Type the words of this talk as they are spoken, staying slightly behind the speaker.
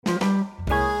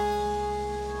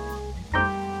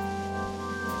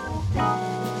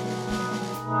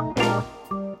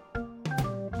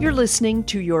You're listening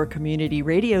to your community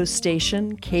radio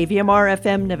station,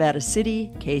 KVMR-FM Nevada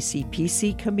City,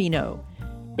 KCPC Camino.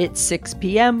 It's 6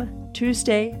 p.m.,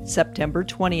 Tuesday, September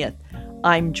 20th.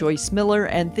 I'm Joyce Miller,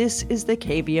 and this is the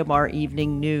KVMR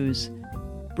Evening News.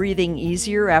 Breathing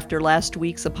easier after last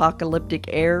week's apocalyptic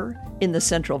air? In the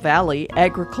Central Valley,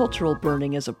 agricultural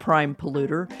burning is a prime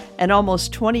polluter, and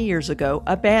almost 20 years ago,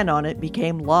 a ban on it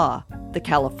became law. The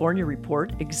California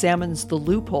Report examines the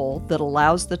loophole that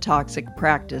allows the toxic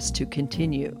practice to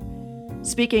continue.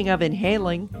 Speaking of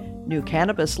inhaling, new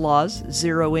cannabis laws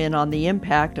zero in on the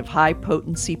impact of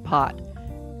high-potency pot.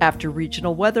 After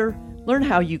regional weather, learn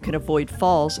how you can avoid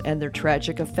falls and their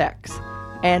tragic effects.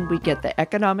 And we get the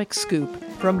economic scoop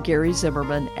from Gary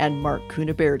Zimmerman and Mark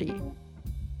Cunaberti.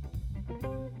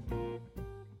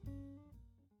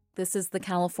 This is the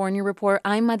California Report.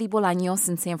 I'm Madi Bolaños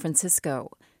in San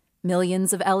Francisco.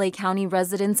 Millions of LA County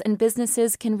residents and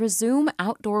businesses can resume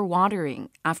outdoor watering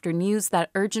after news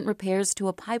that urgent repairs to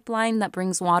a pipeline that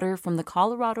brings water from the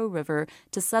Colorado River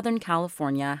to Southern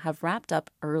California have wrapped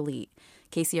up early.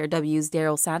 KCRW's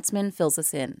Daryl Satzman fills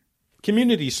us in.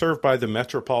 Communities served by the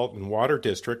Metropolitan Water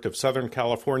District of Southern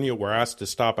California were asked to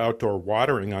stop outdoor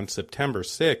watering on September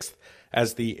 6th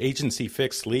as the agency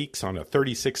fixed leaks on a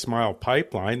 36-mile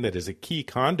pipeline that is a key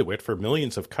conduit for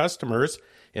millions of customers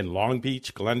in Long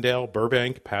Beach, Glendale,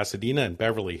 Burbank, Pasadena, and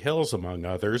Beverly Hills, among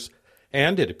others.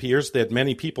 And it appears that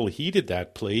many people heeded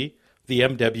that plea. The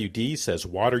MWD says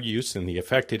water use in the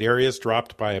affected areas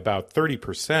dropped by about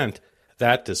 30%.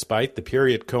 That despite the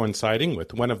period coinciding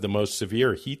with one of the most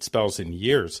severe heat spells in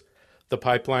years. The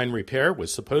pipeline repair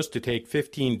was supposed to take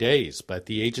 15 days, but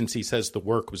the agency says the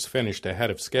work was finished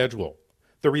ahead of schedule.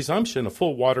 The resumption of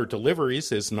full water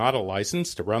deliveries is not a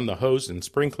license to run the hose and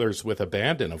sprinklers with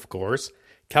abandon, of course.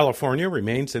 California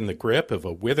remains in the grip of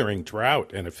a withering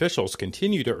drought, and officials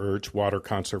continue to urge water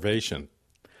conservation.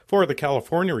 For the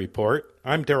California Report,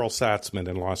 I'm Daryl Satzman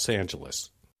in Los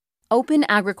Angeles. Open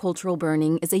agricultural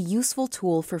burning is a useful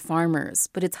tool for farmers,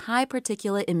 but its high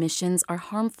particulate emissions are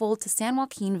harmful to San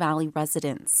Joaquin Valley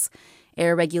residents.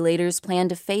 Air regulators plan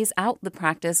to phase out the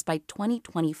practice by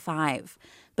 2025,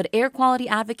 but air quality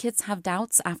advocates have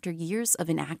doubts after years of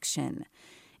inaction.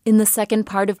 In the second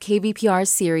part of KVPR's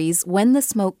series, When the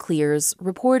Smoke Clears,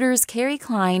 reporters Carrie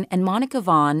Klein and Monica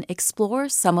Vaughn explore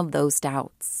some of those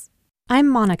doubts. I'm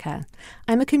Monica.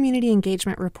 I'm a community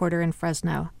engagement reporter in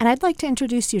Fresno, and I'd like to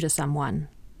introduce you to someone.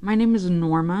 My name is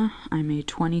Norma. I'm a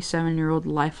 27-year-old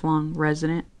lifelong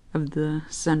resident of the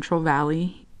Central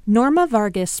Valley. Norma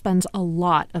Vargas spends a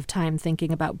lot of time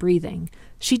thinking about breathing.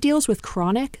 She deals with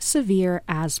chronic, severe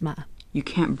asthma. You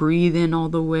can't breathe in all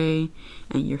the way,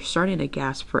 and you're starting to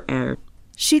gasp for air.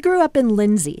 She grew up in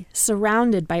Lindsay,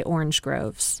 surrounded by orange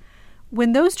groves.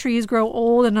 When those trees grow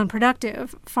old and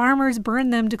unproductive, farmers burn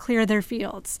them to clear their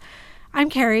fields. I'm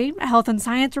Carrie, a health and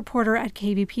science reporter at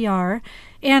KVPR,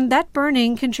 and that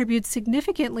burning contributes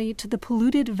significantly to the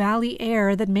polluted valley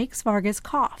air that makes Vargas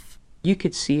cough. You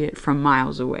could see it from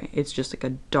miles away. It's just like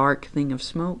a dark thing of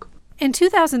smoke. In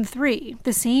 2003,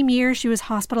 the same year she was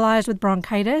hospitalized with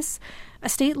bronchitis, a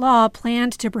state law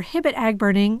planned to prohibit ag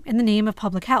burning in the name of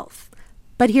public health.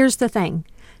 But here's the thing.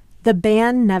 The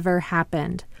ban never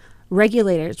happened.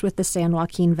 Regulators with the San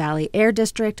Joaquin Valley Air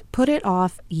District put it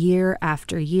off year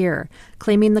after year,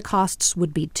 claiming the costs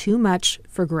would be too much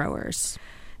for growers.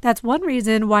 That's one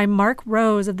reason why Mark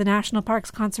Rose of the National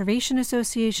Parks Conservation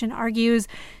Association argues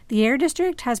the Air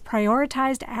District has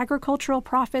prioritized agricultural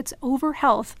profits over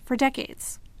health for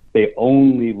decades. They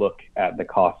only look at the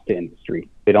cost to industry.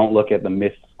 They don't look at the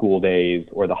missed school days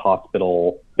or the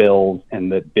hospital bills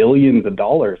and the billions of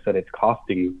dollars that it's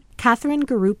costing. Catherine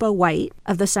Garupa White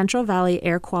of the Central Valley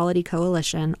Air Quality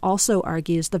Coalition also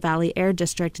argues the Valley Air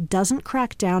District doesn't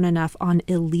crack down enough on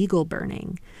illegal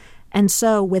burning. And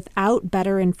so, without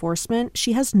better enforcement,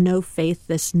 she has no faith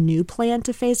this new plan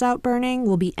to phase out burning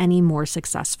will be any more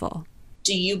successful.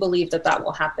 Do you believe that that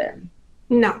will happen?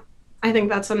 No, I think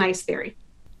that's a nice theory.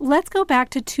 Let's go back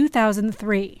to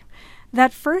 2003.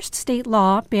 That first state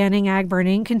law banning ag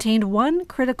burning contained one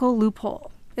critical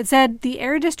loophole. It said the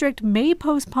Air District may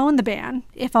postpone the ban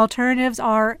if alternatives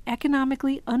are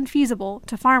economically unfeasible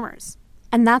to farmers.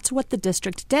 And that's what the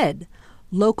district did.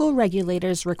 Local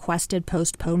regulators requested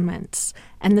postponements,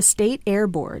 and the State Air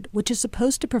Board, which is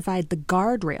supposed to provide the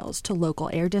guardrails to local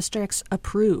air districts,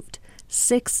 approved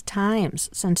 6 times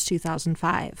since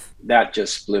 2005. That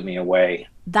just blew me away.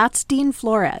 That's Dean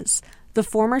Flores, the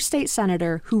former state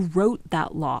senator who wrote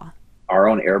that law. Our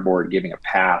own air board giving a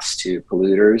pass to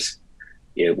polluters,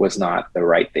 it was not the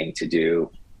right thing to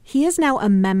do. He is now a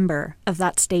member of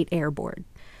that state air board.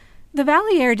 The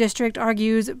Valley Air District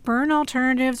argues burn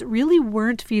alternatives really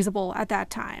weren't feasible at that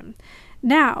time.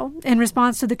 Now, in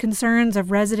response to the concerns of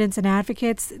residents and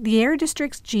advocates, the Air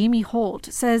District's Jamie Holt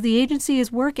says the agency is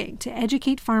working to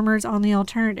educate farmers on the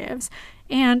alternatives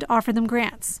and offer them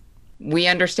grants. We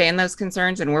understand those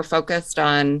concerns and we're focused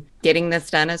on getting this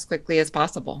done as quickly as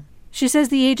possible. She says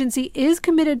the agency is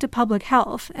committed to public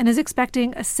health and is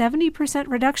expecting a 70%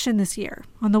 reduction this year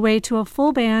on the way to a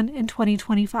full ban in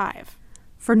 2025.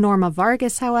 For Norma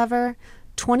Vargas, however,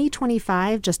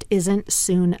 2025 just isn't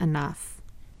soon enough.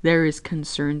 There is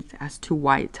concerns as to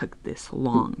why it took this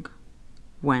long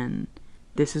when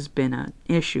this has been an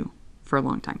issue for a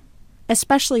long time.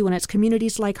 Especially when it's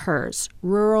communities like hers,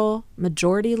 rural,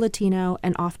 majority Latino,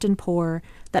 and often poor,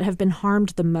 that have been harmed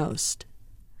the most.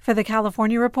 For the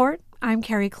California Report, I'm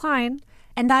Carrie Klein.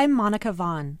 And I'm Monica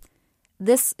Vaughn.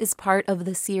 This is part of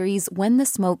the series When the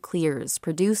Smoke Clears,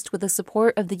 produced with the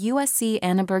support of the USC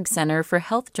Annenberg Center for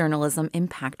Health Journalism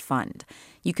Impact Fund.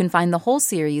 You can find the whole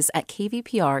series at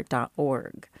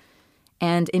kvpr.org.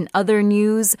 And in other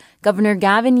news, Governor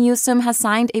Gavin Newsom has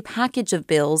signed a package of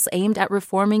bills aimed at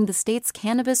reforming the state's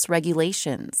cannabis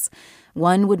regulations.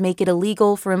 One would make it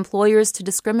illegal for employers to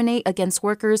discriminate against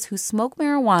workers who smoke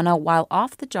marijuana while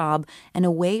off the job and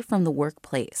away from the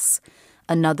workplace.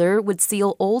 Another would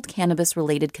seal old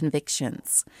cannabis-related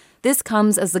convictions. This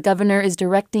comes as the governor is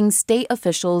directing state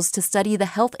officials to study the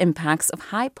health impacts of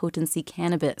high-potency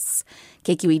cannabis.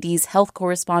 KQED's health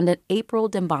correspondent April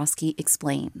Dembosky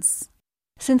explains.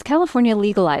 Since California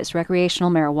legalized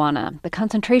recreational marijuana, the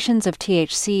concentrations of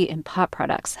THC in pot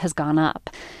products has gone up.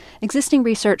 Existing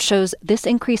research shows this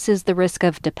increases the risk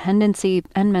of dependency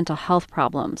and mental health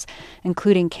problems,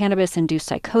 including cannabis-induced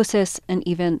psychosis and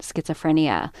even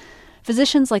schizophrenia.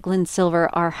 Physicians like Lynn Silver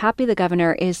are happy the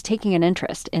governor is taking an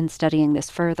interest in studying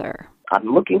this further.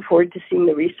 I'm looking forward to seeing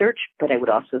the research, but I would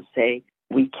also say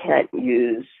we can't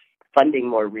use funding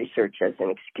more research as an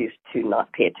excuse to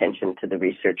not pay attention to the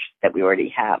research that we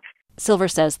already have. Silver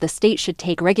says the state should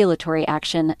take regulatory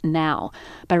action now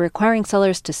by requiring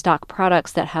sellers to stock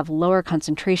products that have lower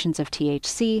concentrations of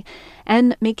THC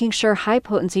and making sure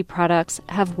high-potency products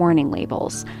have warning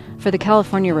labels. For the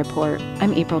California Report,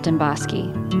 I'm April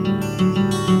Dembosky.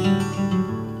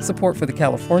 Support for the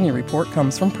California Report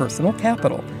comes from Personal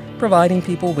Capital, providing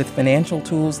people with financial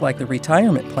tools like the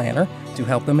Retirement Planner to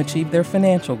help them achieve their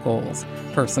financial goals.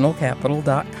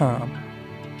 PersonalCapital.com.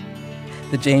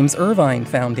 The James Irvine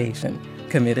Foundation,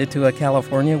 committed to a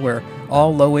California where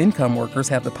all low-income workers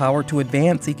have the power to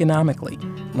advance economically.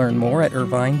 Learn more at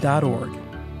irvine.org.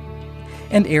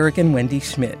 And Eric and Wendy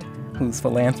Schmidt, whose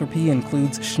philanthropy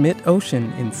includes Schmidt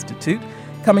Ocean Institute.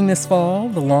 Coming this fall,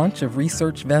 the launch of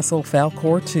research vessel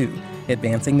Falkor 2,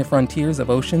 advancing the frontiers of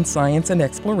ocean science and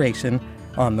exploration,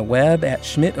 on the web at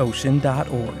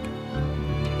schmidtocean.org.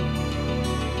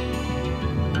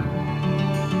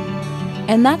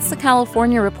 And that's the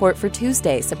California Report for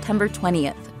Tuesday, September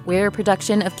 20th. We're a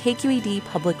production of KQED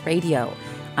Public Radio.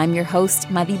 I'm your host,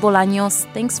 Madi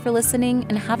Bolaños. Thanks for listening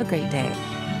and have a great day.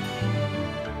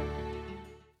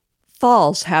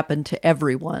 Falls happen to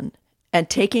everyone, and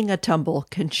taking a tumble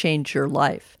can change your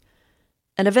life.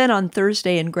 An event on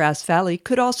Thursday in Grass Valley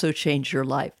could also change your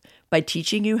life by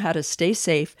teaching you how to stay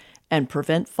safe and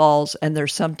prevent falls and their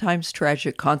sometimes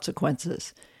tragic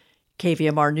consequences.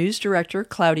 KVMR News Director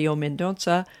Claudio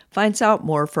Mendoza finds out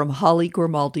more from Holly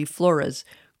Grimaldi Flores,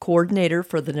 coordinator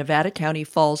for the Nevada County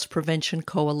Falls Prevention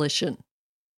Coalition.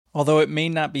 Although it may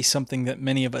not be something that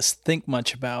many of us think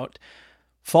much about,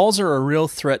 falls are a real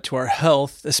threat to our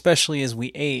health, especially as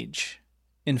we age.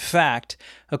 In fact,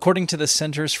 according to the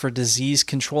Centers for Disease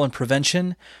Control and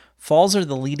Prevention, falls are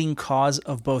the leading cause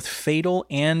of both fatal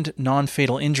and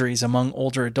non-fatal injuries among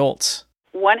older adults.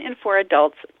 1 in 4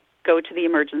 adults go to the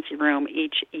emergency room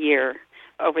each year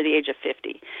over the age of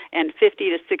 50. And 50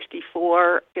 to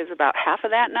 64 is about half of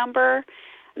that number.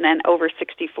 And then over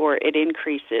 64, it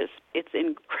increases. It's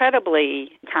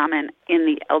incredibly common in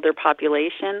the elder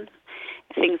population.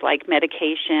 Things like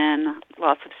medication,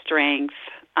 loss of strength,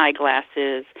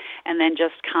 eyeglasses, and then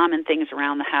just common things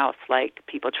around the house like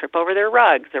people trip over their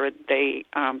rugs or they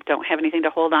don't have anything to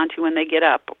hold on to when they get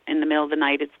up. In the middle of the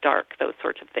night, it's dark, those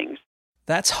sorts of things.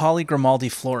 That's Holly Grimaldi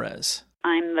Flores.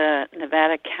 I'm the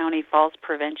Nevada County Falls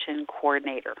Prevention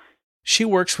Coordinator. She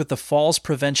works with the Falls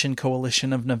Prevention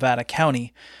Coalition of Nevada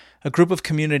County, a group of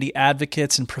community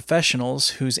advocates and professionals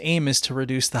whose aim is to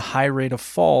reduce the high rate of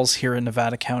falls here in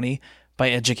Nevada County by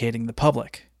educating the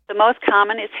public. The most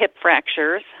common is hip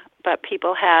fractures, but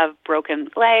people have broken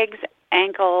legs,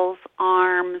 ankles,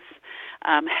 arms,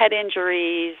 head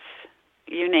injuries,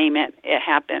 you name it, it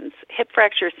happens. Hip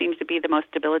fracture seems to be the most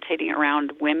debilitating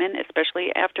around women,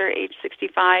 especially after age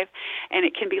 65, and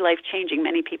it can be life-changing.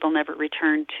 Many people never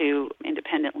return to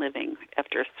independent living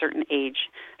after a certain age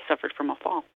suffered from a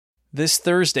fall. This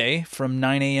Thursday, from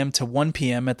 9 a.m. to 1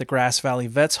 p.m. at the Grass Valley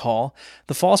Vets Hall,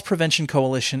 the Falls Prevention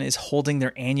Coalition is holding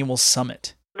their annual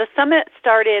summit. The summit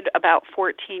started about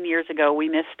 14 years ago. We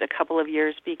missed a couple of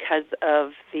years because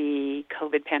of the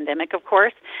COVID pandemic, of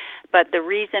course. But the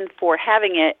reason for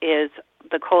having it is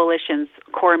the coalition's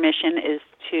core mission is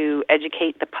to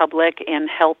educate the public and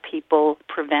help people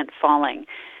prevent falling.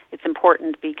 It's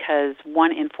important because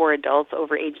 1 in 4 adults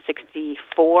over age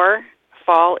 64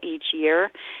 fall each year,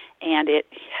 and it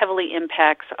heavily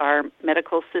impacts our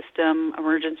medical system,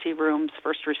 emergency rooms,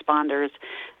 first responders,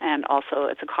 and also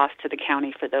it's a cost to the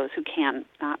county for those who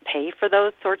cannot pay for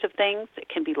those sorts of things. It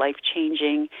can be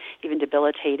life-changing, even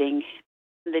debilitating.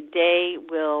 The day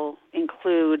will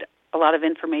include a lot of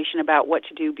information about what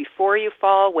to do before you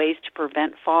fall, ways to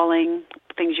prevent falling,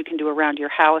 things you can do around your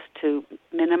house to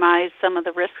minimize some of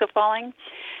the risk of falling,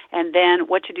 and then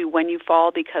what to do when you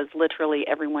fall, because literally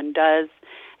everyone does,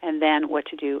 and then what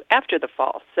to do after the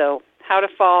fall. So how to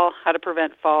fall, how to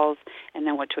prevent falls, and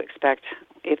then what to expect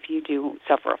if you do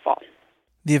suffer a fall.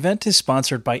 The event is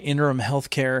sponsored by Interim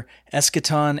Healthcare,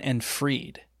 Eschaton, and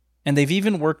Freed, and they've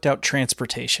even worked out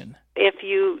transportation. If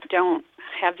you don't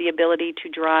have the ability to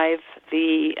drive,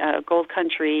 the Gold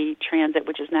Country Transit,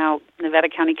 which is now Nevada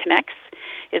County Connects,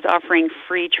 is offering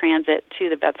free transit to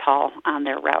the Vets Hall on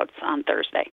their routes on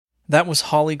Thursday. That was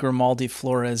Holly Grimaldi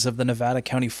Flores of the Nevada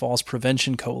County Falls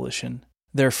Prevention Coalition.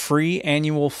 Their free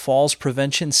annual Falls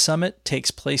Prevention Summit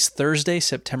takes place Thursday,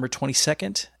 September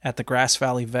 22nd at the Grass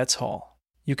Valley Vets Hall.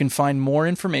 You can find more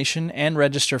information and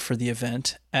register for the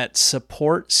event at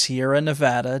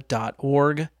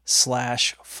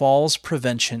supportsierranevada.org/Falls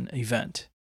Prevention Event.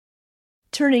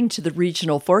 Turning to the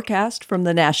regional forecast from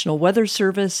the National Weather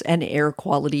Service and air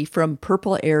quality from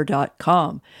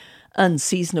purpleair.com.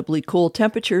 Unseasonably cool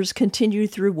temperatures continue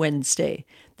through Wednesday.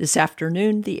 This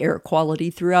afternoon, the air quality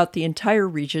throughout the entire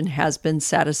region has been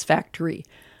satisfactory.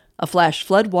 A flash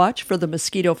flood watch for the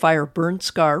mosquito fire burn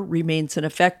scar remains in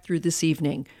effect through this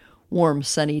evening. Warm,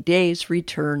 sunny days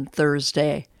return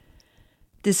Thursday.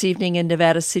 This evening in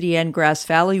Nevada City and Grass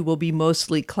Valley will be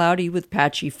mostly cloudy with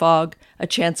patchy fog, a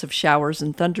chance of showers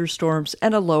and thunderstorms,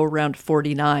 and a low around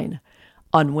 49.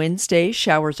 On Wednesday,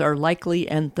 showers are likely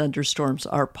and thunderstorms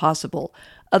are possible.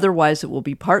 Otherwise, it will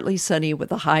be partly sunny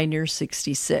with a high near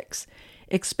 66.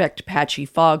 Expect patchy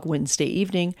fog Wednesday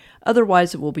evening.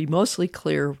 Otherwise, it will be mostly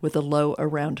clear with a low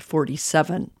around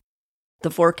 47.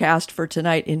 The forecast for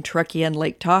tonight in Truckee and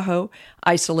Lake Tahoe,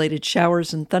 isolated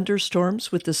showers and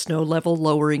thunderstorms with the snow level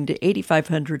lowering to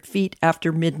 8,500 feet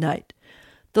after midnight.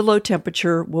 The low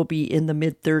temperature will be in the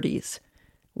mid-30s.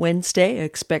 Wednesday,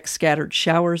 expect scattered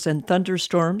showers and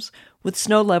thunderstorms with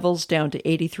snow levels down to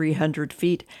 8,300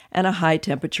 feet and a high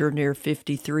temperature near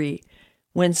 53.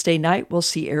 Wednesday night, we'll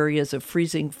see areas of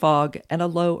freezing fog and a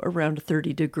low around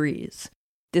 30 degrees.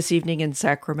 This evening in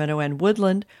Sacramento and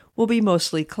Woodland will be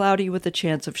mostly cloudy with a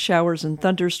chance of showers and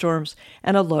thunderstorms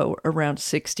and a low around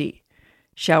 60.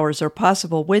 Showers are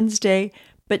possible Wednesday,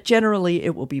 but generally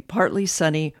it will be partly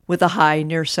sunny with a high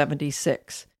near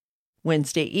 76.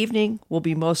 Wednesday evening will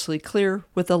be mostly clear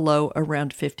with a low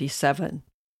around 57.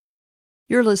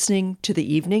 You're listening to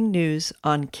the evening news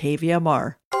on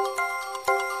KVMR.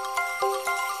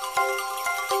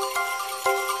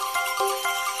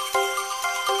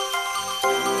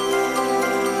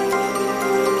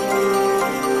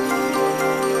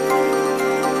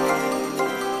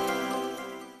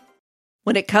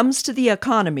 When it comes to the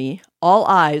economy, all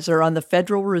eyes are on the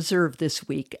Federal Reserve this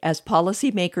week as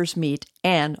policymakers meet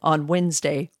and, on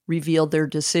Wednesday, reveal their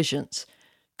decisions.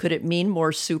 Could it mean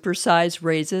more supersized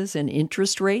raises in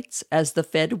interest rates as the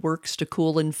Fed works to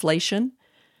cool inflation?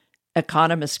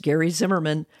 Economist Gary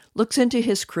Zimmerman looks into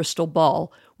his crystal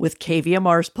ball with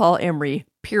KVMR's Paul Emery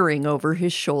peering over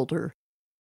his shoulder.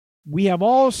 We have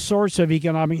all sorts of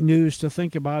economic news to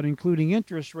think about, including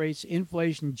interest rates,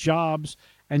 inflation, jobs,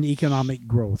 and economic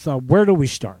growth. Where do we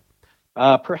start?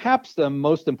 Perhaps the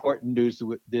most important news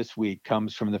this week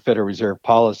comes from the Federal Reserve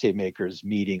policymakers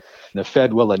meeting. The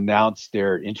Fed will announce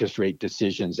their interest rate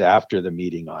decisions after the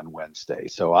meeting on Wednesday.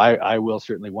 So I will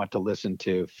certainly want to listen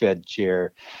to Fed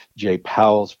Chair Jay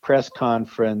Powell's press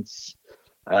conference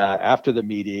after the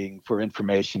meeting for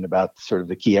information about sort of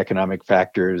the key economic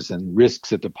factors and risks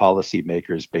that the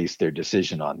policymakers base their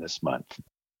decision on this month.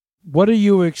 What are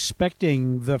you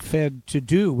expecting the Fed to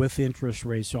do with interest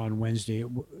rates on Wednesday?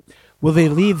 Will they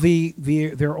leave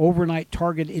their overnight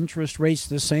target interest rates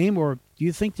the same, or do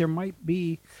you think there might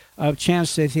be a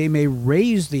chance that they may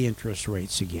raise the interest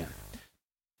rates again?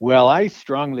 Well, I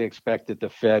strongly expect that the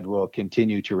Fed will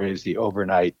continue to raise the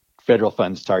overnight federal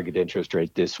funds target interest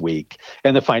rate this week,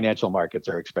 and the financial markets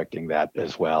are expecting that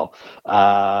as well.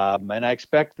 And I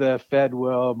expect the Fed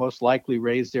will most likely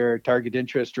raise their target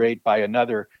interest rate by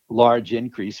another large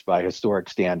increase by historic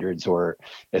standards, or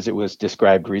as it was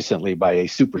described recently, by a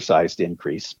supersized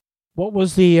increase. What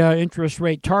was the interest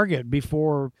rate target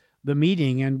before the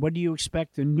meeting, and what do you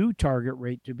expect the new target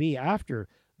rate to be after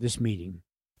this meeting?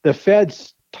 The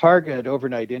Fed's target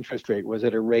overnight interest rate was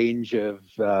at a range of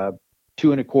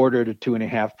 2.25% to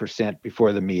 2.5%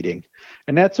 before the meeting.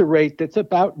 And that's a rate that's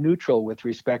about neutral with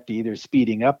respect to either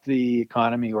speeding up the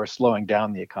economy or slowing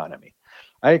down the economy.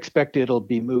 I expect it'll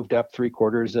be moved up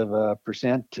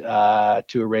 0.75%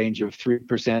 to a range of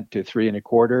 3% to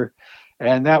 3.25%.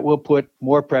 And that will put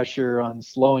more pressure on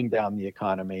slowing down the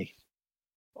economy.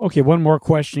 Okay, one more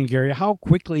question, Gary. How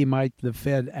quickly might the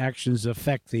Fed actions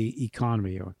affect the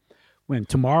economy? When?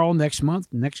 Tomorrow, next month,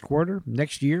 next quarter,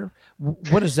 next year?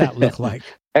 What does that look like?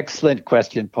 Excellent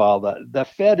question, Paul. The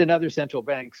Fed and other central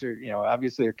banks are,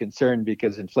 obviously are concerned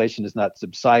because inflation has not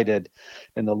subsided,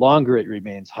 and the longer it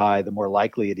remains high, the more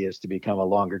likely it is to become a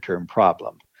longer-term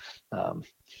problem.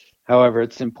 However,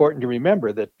 it's important to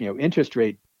remember that, interest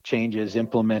rate changes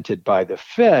implemented by the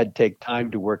Fed take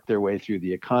time to work their way through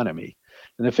the economy.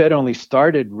 And the Fed only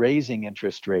started raising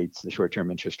interest rates, the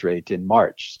short-term interest rate, in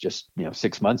March, just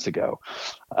 6 months ago.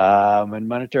 And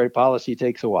monetary policy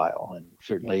takes a while, and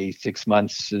certainly 6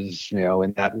 months is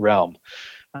in that realm.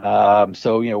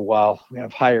 So while we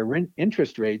have higher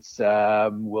interest rates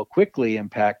will quickly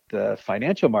impact the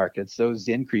financial markets, those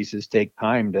increases take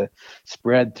time to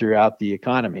spread throughout the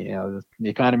economy. The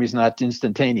economy is not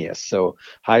instantaneous, so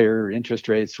higher interest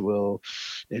rates will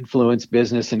influence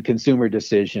business and consumer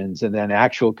decisions, and then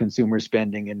actual consumer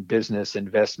spending in business,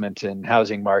 investment, and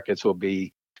housing markets will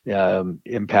be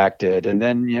impacted, and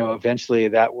then eventually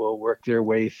that will work their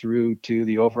way through to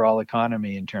the overall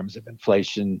economy in terms of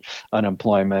inflation,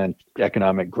 unemployment,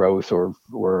 economic growth,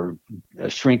 or a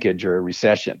shrinkage or a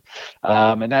recession,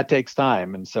 and that takes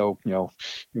time. And so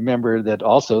remember that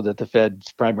also that the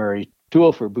Fed's primary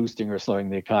tool for boosting or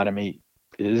slowing the economy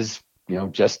is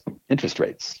just interest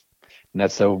rates, and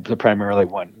that's the primarily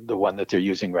the one that they're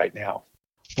using right now.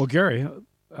 Well, Gary,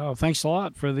 thanks a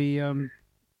lot for the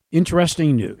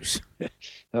interesting news.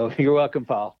 Oh, you're welcome,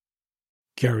 Paul.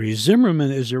 Gary Zimmerman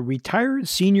is a retired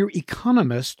senior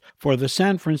economist for the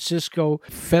San Francisco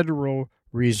Federal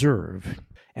Reserve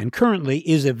and currently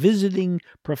is a visiting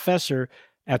professor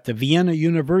at the Vienna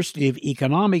University of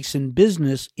Economics and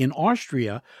Business in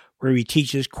Austria, where he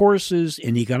teaches courses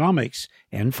in economics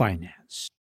and finance.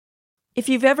 If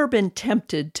you've ever been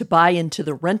tempted to buy into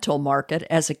the rental market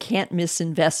as a can't-miss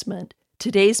investment,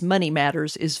 today's Money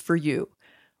Matters is for you.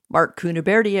 Mark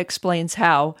Cunaberti explains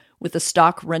how, with a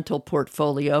stock rental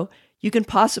portfolio, you can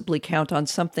possibly count on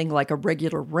something like a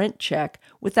regular rent check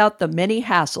without the many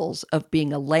hassles of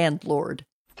being a landlord.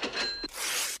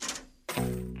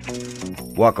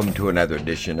 Welcome to another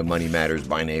edition of Money Matters.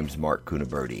 My name's Mark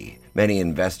Cunaberti. Many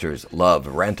investors love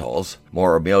rentals.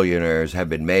 More millionaires have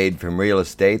been made from real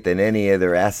estate than any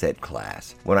other asset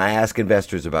class. When I ask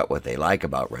investors about what they like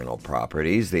about rental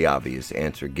properties, the obvious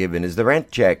answer given is the rent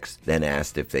checks. Then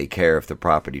asked if they care if the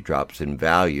property drops in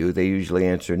value, they usually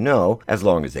answer no, as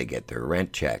long as they get their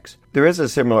rent checks. There is a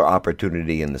similar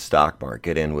opportunity in the stock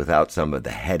market, and without some of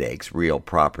the headaches real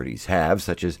properties have,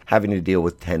 such as having to deal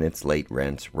with tenants' late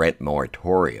rents, rent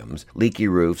moratoriums, leaky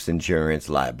roofs, insurance,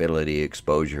 liability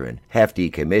exposure, and hefty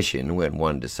commission when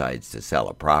one decides to sell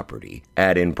a property.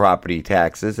 Add in property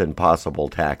taxes and possible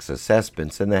tax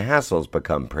assessments, and the hassles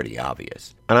become pretty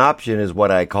obvious. An option is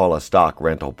what I call a stock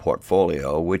rental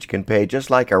portfolio, which can pay just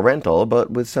like a rental,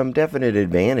 but with some definite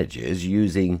advantages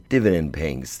using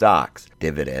dividend-paying stocks.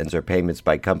 Dividends are payments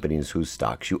by companies whose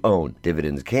stocks you own.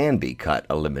 Dividends can be cut,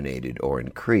 eliminated, or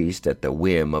increased at the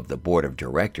whim of the board of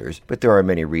directors, but there are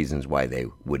many reasons why they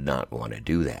would not want to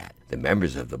do that. The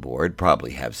members of the board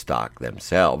probably have stock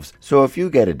themselves, so if you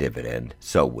get a dividend,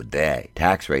 so would they.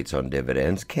 Tax rates on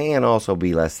dividends can also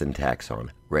be less than tax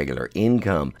on regular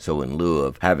income. So in lieu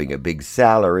of having a big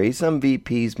salary, some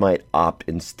VPs might opt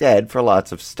instead for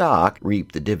lots of stock,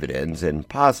 reap the dividends, and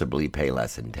possibly pay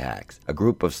less in tax. A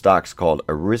group of stocks called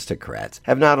aristocrats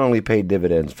have not only paid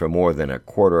dividends for more than a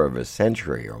quarter of a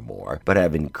century or more, but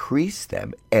have increased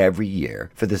them every year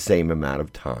for the same amount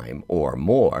of time or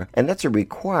more, and that's a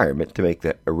requirement to make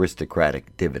the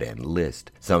aristocratic dividend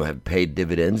list. Some have paid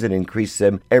dividends and increased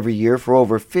them every year for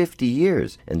over 50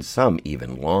 years, and some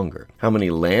even longer. How many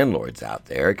landlords out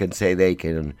there can say they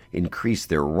can increase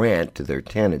their rent to their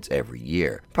tenants every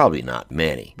year? Probably not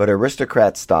many. But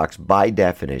aristocrat stocks, by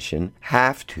definition,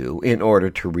 have to, in order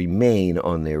to remain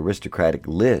on the aristocratic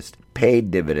list,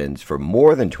 paid dividends for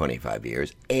more than 25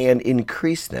 years and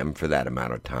increased them for that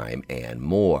amount of time and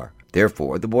more.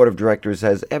 Therefore, the board of directors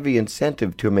has every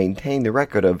incentive to maintain the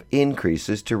record of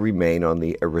increases to remain on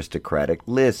the aristocratic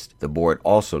list. The board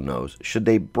also knows, should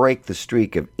they break the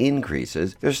streak of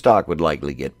increases, their stock would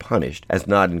likely get punished, as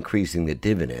not increasing the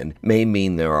dividend may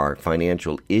mean there are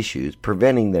financial issues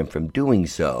preventing them from doing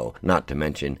so, not to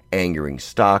mention angering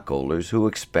stockholders who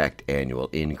expect annual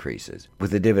increases.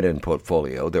 With a dividend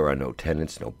portfolio, there are no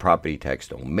tenants, no property tax,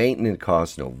 no maintenance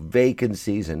costs, no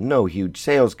vacancies, and no huge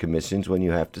sales commissions when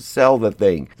you have to sell the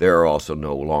thing. There are also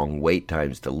no long wait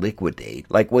times to liquidate,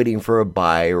 like waiting for a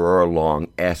buyer or a long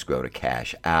escrow to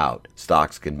cash out.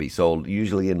 Stocks can be sold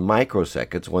usually in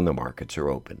microseconds when the markets are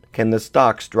open. Can the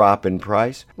stocks drop in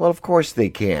price? Well, of course they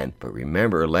can, but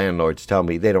remember, landlords tell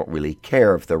me they don't really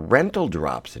care if the rental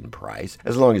drops in price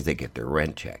as long as they get their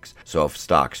rent checks. So if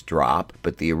stocks drop,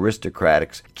 but the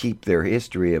aristocrats keep their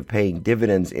history of paying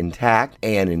dividends intact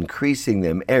and increasing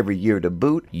them every year to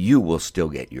boot, you will still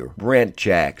get your rent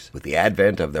checks. With the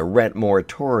advent of the rent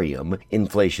moratorium,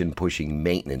 inflation pushing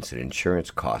maintenance and insurance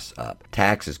costs up,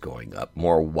 taxes going up,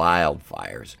 more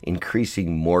wildfires,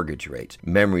 increasing mortgage rates,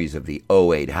 memories of the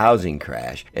 2008 housing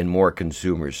crash, and more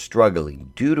consumers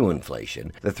struggling due to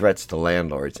inflation, the threats to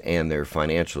landlords and their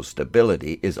financial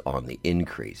stability is on the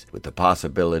increase. With the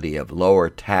possibility of lower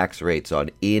tax rates on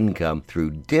income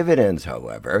through dividends,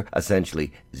 however,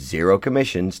 essentially zero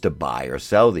commissions to buy or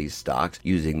sell these stocks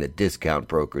using the discount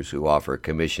brokers who offer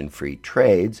commission-free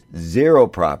trades, zero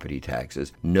property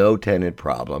taxes, no tenant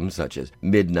problems such as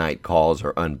midnight calls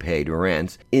or unpaid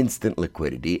rents, instant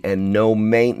liquidity, and no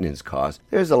maintenance costs,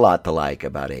 there's a lot to like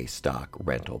about a stock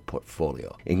rental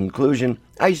portfolio. In conclusion,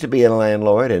 I used to be a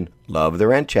landlord and love the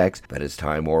rent checks, but as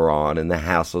time wore on and the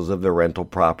hassles of the rental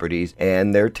properties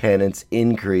and their tenants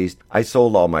increased, I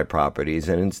sold all my properties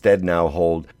and instead now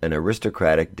hold an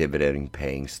aristocratic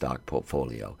dividend-paying stock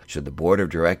portfolio. Should the board of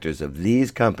directors of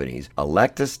these companies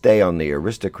elect to stay on the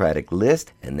aristocratic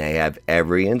list, and they have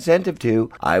every incentive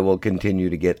to, I will continue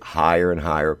to get higher and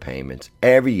higher payments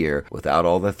every year without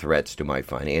all the threats to my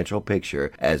financial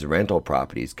picture as rental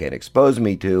properties can expose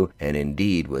me to, and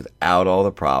indeed without all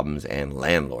the problems and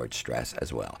landlord stress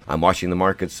as well. I'm watching the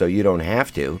markets so you don't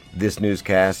have to. This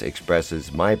newscast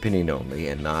expresses my opinion only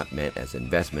and not meant as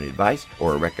investment advice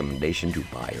or a recommendation to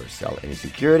buy or sell any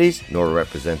securities, nor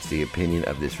represents the opinion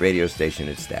of this radio station,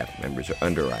 its staff members, or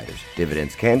underwriters.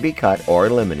 Dividends can be cut or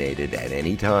eliminated at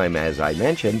any time, as I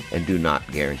mentioned, and do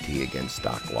not guarantee against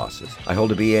stock losses. I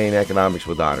hold a BA in Economics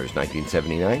with Honors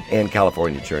 1979 and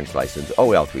California Insurance License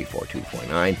OL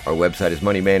 34249. Our website is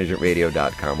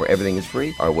moneymanagementradio.com, where everything is free.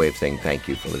 Our way of saying thank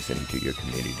you for listening to your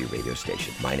community radio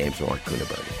station. My name's Mark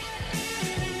Kunaberti.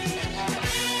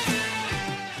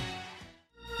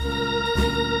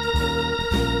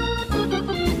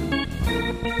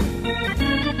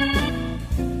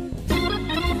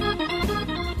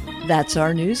 That's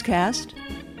our newscast.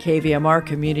 KVMR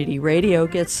Community Radio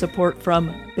gets support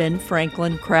from Ben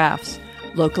Franklin Crafts,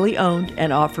 locally owned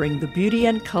and offering the beauty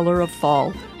and color of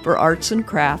fall for arts and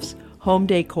crafts, home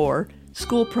decor,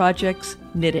 school projects,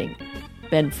 knitting.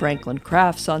 Ben Franklin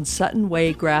Crafts on Sutton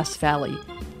Way, Grass Valley.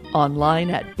 Online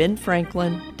at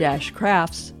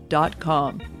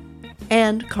benfranklin-crafts.com.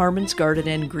 And Carmen's Garden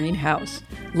and Greenhouse,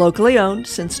 locally owned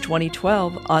since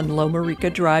 2012 on Loma Rica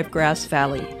Drive, Grass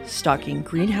Valley, stocking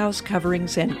greenhouse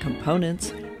coverings and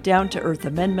components, down-to-earth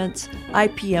amendments,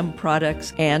 IPM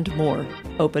products, and more.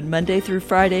 Open Monday through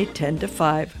Friday, 10 to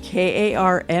 5,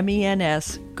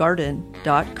 KARMENS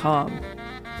garden.com.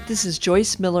 This is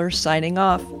Joyce Miller signing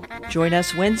off. Join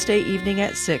us Wednesday evening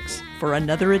at 6 for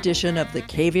another edition of the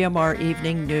KVMR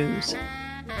Evening News.